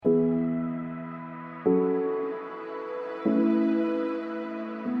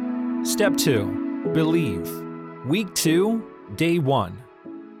Step 2. Believe. Week 2, Day 1.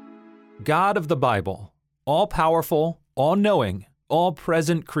 God of the Bible, all-powerful, all-knowing,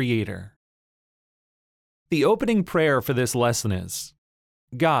 all-present Creator. The opening prayer for this lesson is,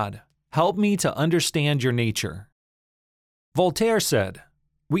 God, help me to understand your nature. Voltaire said,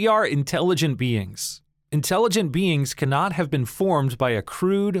 "We are intelligent beings. Intelligent beings cannot have been formed by a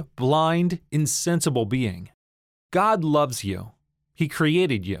crude, blind, insensible being. God loves you. He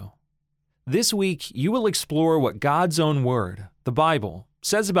created you." This week, you will explore what God's own Word, the Bible,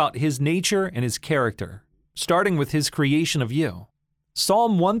 says about His nature and His character, starting with His creation of you.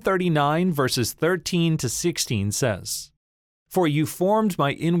 Psalm 139 verses 13 to 16 says, "For you formed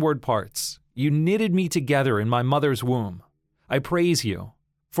my inward parts. You knitted me together in my mother's womb. I praise you,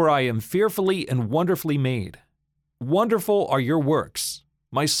 for I am fearfully and wonderfully made. Wonderful are your works.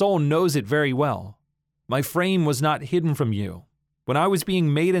 My soul knows it very well. My frame was not hidden from you, when I was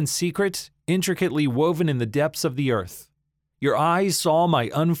being made in secret, intricately woven in the depths of the earth. Your eyes saw my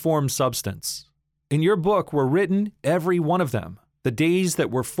unformed substance. In your book were written, every one of them, the days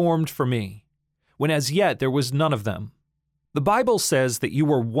that were formed for me, when as yet there was none of them." The Bible says that you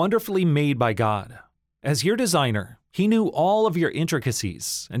were wonderfully made by God. As your designer, He knew all of your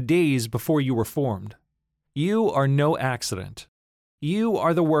intricacies and days before you were formed. You are no accident. You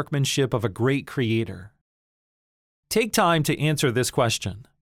are the workmanship of a great Creator. Take time to answer this question.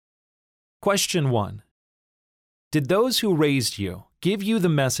 Question 1. Did those who raised you give you the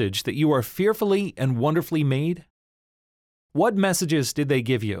message that you are fearfully and wonderfully made? What messages did they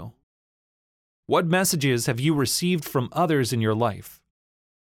give you? What messages have you received from others in your life?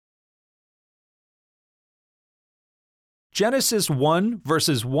 Genesis 1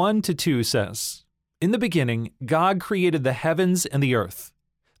 verses 1 to 2 says, "In the beginning, God created the heavens and the earth.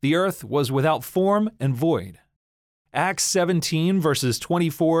 The earth was without form and void." Acts 17 verses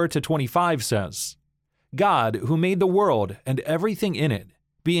 24 to 25 says, "God, who made the world and everything in it,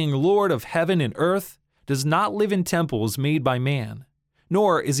 being Lord of heaven and earth, does not live in temples made by man,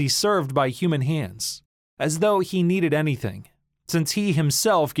 nor is He served by human hands, as though He needed anything, since He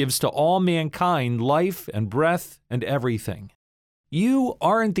Himself gives to all mankind life and breath and everything." You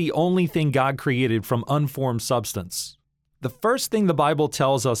aren't the only thing God created from unformed substance. The first thing the Bible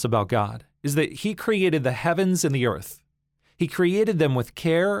tells us about God is that He created the heavens and the earth. He created them with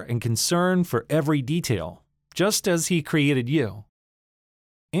care and concern for every detail, just as He created you.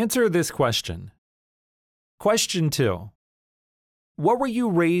 Answer this question. Question 2. What were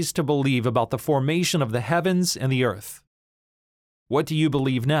you raised to believe about the formation of the heavens and the earth? What do you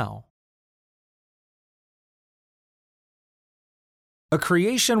believe now? A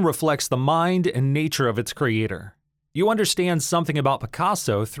creation reflects the mind and nature of its creator. You understand something about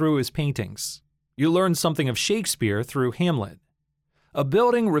Picasso through his paintings. You learn something of Shakespeare through Hamlet. A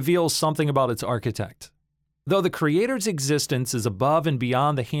building reveals something about its architect. Though the creator's existence is above and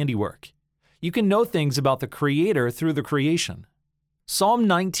beyond the handiwork, you can know things about the creator through the creation. Psalm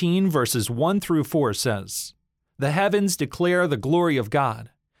 19 verses 1 through 4 says, "The heavens declare the glory of God,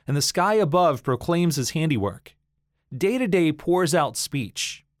 and the sky above proclaims His handiwork. Day to day pours out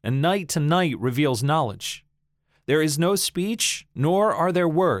speech, and night to night reveals knowledge. There is no speech, nor are there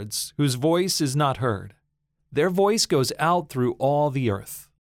words, whose voice is not heard. Their voice goes out through all the earth."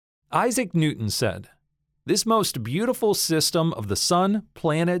 Isaac Newton said, "This most beautiful system of the sun,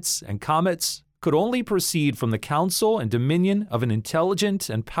 planets, and comets could only proceed from the counsel and dominion of an intelligent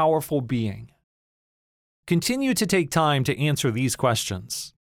and powerful being." Continue to take time to answer these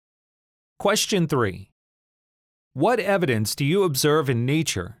questions. Question 3. What evidence do you observe in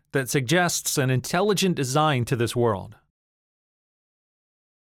nature that suggests an intelligent design to this world?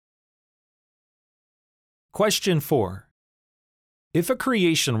 Question 4. If a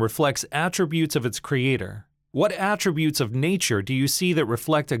creation reflects attributes of its creator, what attributes of nature do you see that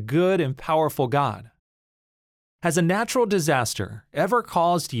reflect a good and powerful God? Has a natural disaster ever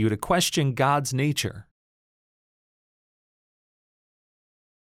caused you to question God's nature?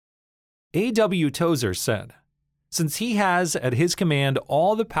 A.W. Tozer said, "Since He has at His command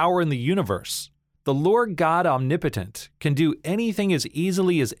all the power in the universe, the Lord God omnipotent can do anything as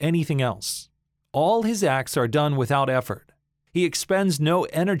easily as anything else. All His acts are done without effort. He expends no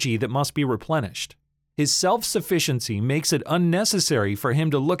energy that must be replenished. His self-sufficiency makes it unnecessary for Him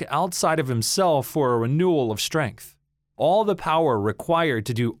to look outside of Himself for a renewal of strength. All the power required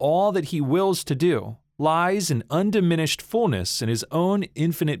to do all that He wills to do lies in undiminished fullness in His own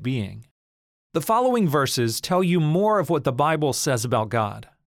infinite being." The following verses tell you more of what the Bible says about God.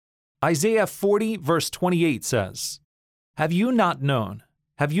 Isaiah 40 verse 28 says, "Have you not known?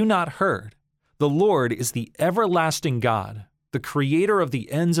 Have you not heard? The Lord is the everlasting God, the creator of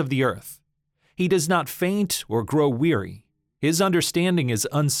the ends of the earth. He does not faint or grow weary. His understanding is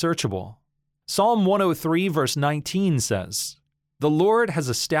unsearchable. Psalm 103 verse 19 says, "The Lord has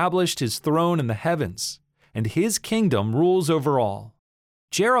established his throne in the heavens, and his kingdom rules over all."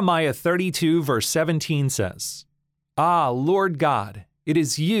 Jeremiah 32 verse 17 says, "Ah, Lord God, it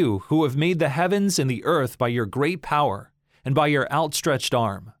is you who have made the heavens and the earth by your great power and by your outstretched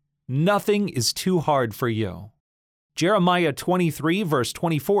arm. Nothing is too hard for you." Jeremiah 23 verse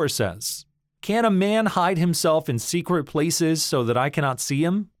 24 says, "Can a man hide himself in secret places so that I cannot see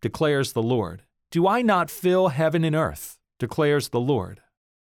him? Declares the Lord. Do I not fill heaven and earth? Declares the Lord."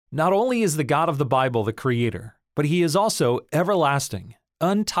 Not only is the God of the Bible the creator, but he is also everlasting,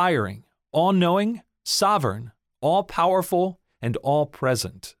 untiring, all-knowing, sovereign, all-powerful, and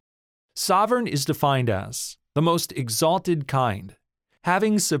all-present. Sovereign is defined as the most exalted kind,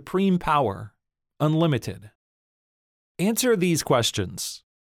 having supreme power, unlimited. Answer these questions.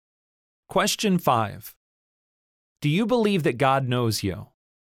 Question 5. Do you believe that God knows you?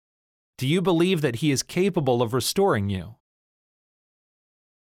 Do you believe that he is capable of restoring you?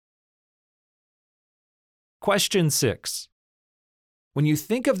 Question 6. When you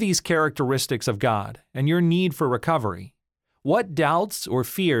think of these characteristics of God and your need for recovery, what doubts or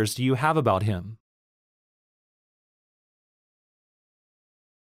fears do you have about him?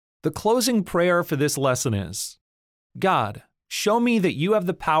 The closing prayer for this lesson is, God, show me that you have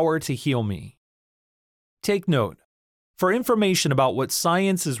the power to heal me. Take note. For information about what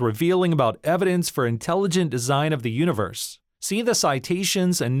science is revealing about evidence for intelligent design of the universe, see the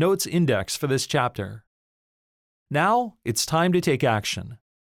citations and notes index for this chapter. Now, it's time to take action.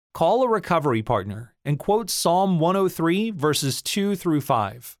 Call a recovery partner and quote Psalm 103 verses 2 through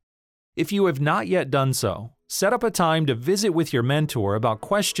 5. If you have not yet done so, set up a time to visit with your mentor about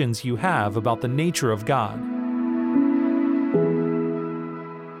questions you have about the nature of God.